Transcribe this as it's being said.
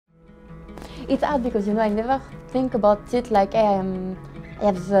It's hard because, you know, I never think about it like, hey, I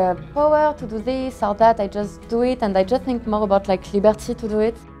have the power to do this or that. I just do it, and I just think more about like liberty to do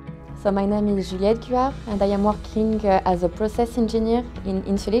it. So my name is Juliette Guard, and I am working as a process engineer in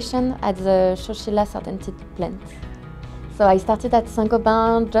insulation at the Chowchilla CertainTeed plant. So I started at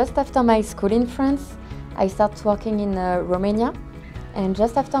Saint-Gobain just after my school in France. I started working in Romania, and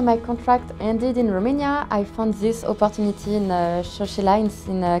just after my contract ended in Romania, I found this opportunity in Chowchilla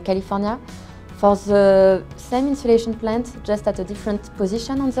in California for the same insulation plant, just at a different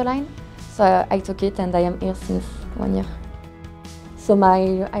position on the line. So I took it, and I am here since 1 year. So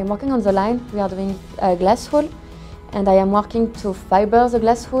I'm working on the line. We are doing a glass wool, and I am working to fiber the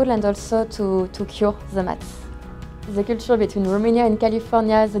glass wool and also to cure the mats. The culture between Romania and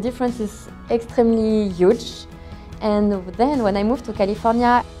California, the difference is extremely huge. And then when I moved to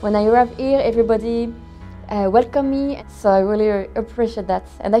California, when I arrived here, everybody welcomed me, so I really appreciate that.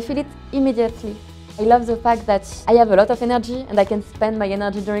 And I feel it immediately. I love the fact that I have a lot of energy and I can spend my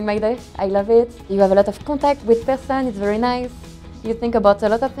energy during my day. I love it. You have a lot of contact with person, it's very nice. You think about a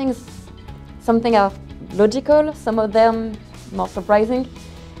lot of things. Some things are logical, some of them more surprising.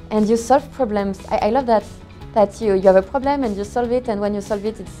 And you solve problems. I love that you have a problem and you solve it, and when you solve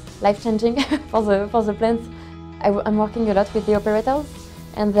it, it's life-changing for the plants. I'm working a lot with the operators,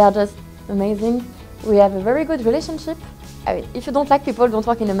 and they are just amazing. We have a very good relationship. I mean, if you don't like people, don't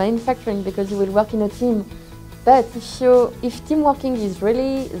work in a manufacturing because you will work in a team. But if team working is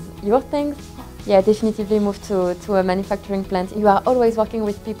really your thing, yeah, definitively move to a manufacturing plant. You are always working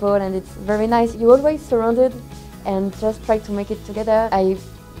with people, and it's very nice. You're always surrounded, and just try to make it together. I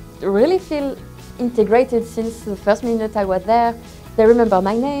really feel integrated since the first minute I was there. They remember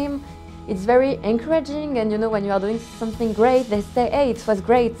my name. It's very encouraging, and you know, when you are doing something great, they say, hey, it was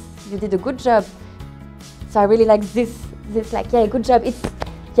great, you did a good job. So I really like this like, yeah, good job. It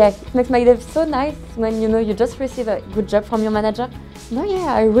makes my day so nice when, you know, you just receive a good job from your manager. No,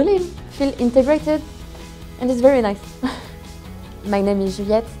 yeah, I really feel integrated, and it's very nice. My name is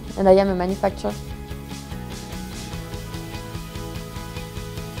Juliette, and I am a manufacturer.